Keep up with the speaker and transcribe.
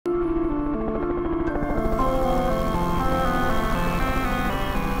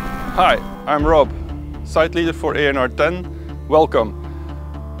Hi, I'm Rob, site leader for ANR10. Welcome.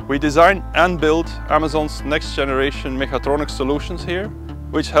 We design and build Amazon's next generation Mechatronics solutions here,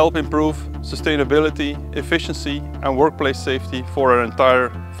 which help improve sustainability, efficiency and workplace safety for our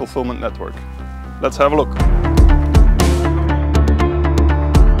entire fulfillment network. Let's have a look.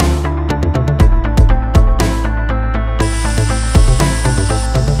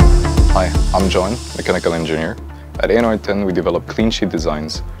 Hi, I'm John, mechanical engineer. At ANR10 we develop clean sheet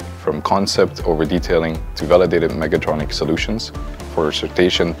designs from concept over detailing to validated Mechatronics solutions for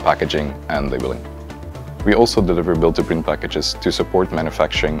sortation, packaging and labeling. We also deliver build-to-print packages to support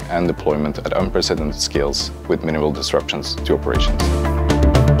manufacturing and deployment at unprecedented scales with minimal disruptions to operations.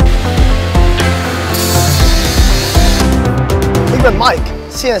 Ik ben Mike,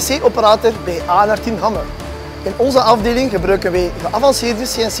 CNC-operator bij ANR10 Hamme. In onze afdeling gebruiken wij geavanceerde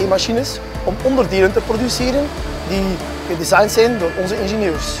CNC-machines om onderdelen te produceren die gedesigned zijn door onze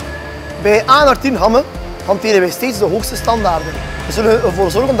ingenieurs. Bij ANR10 Hamme hanteren wij steeds de hoogste standaarden. We zullen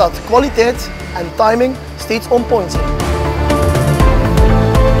ervoor zorgen dat kwaliteit en timing steeds on point zijn.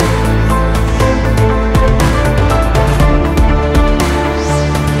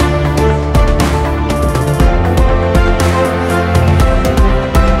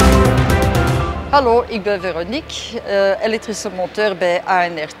 Hallo, ik ben Veronique, elektrische monteur bij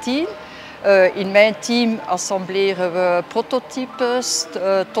ANR10. In mijn team assembleren we prototypes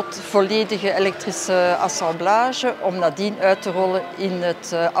tot volledige elektrische assemblage om nadien uit te rollen in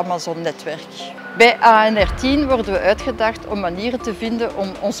het Amazon-netwerk. Bij ANR10 worden we uitgedaagd om manieren te vinden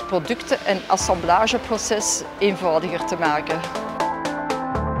om ons producten- en assemblageproces eenvoudiger te maken.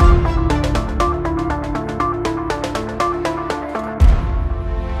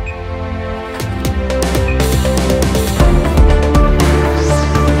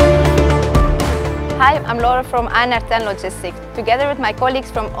 Hi, I'm Laura from ANR10 Logistics. Together with my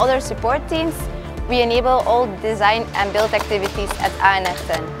colleagues from other support teams, we enable all design and build activities at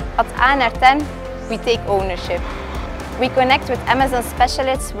ANR10. At ANR10, we take ownership. We connect with Amazon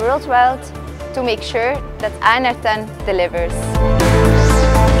specialists worldwide to make sure that ANR10 delivers.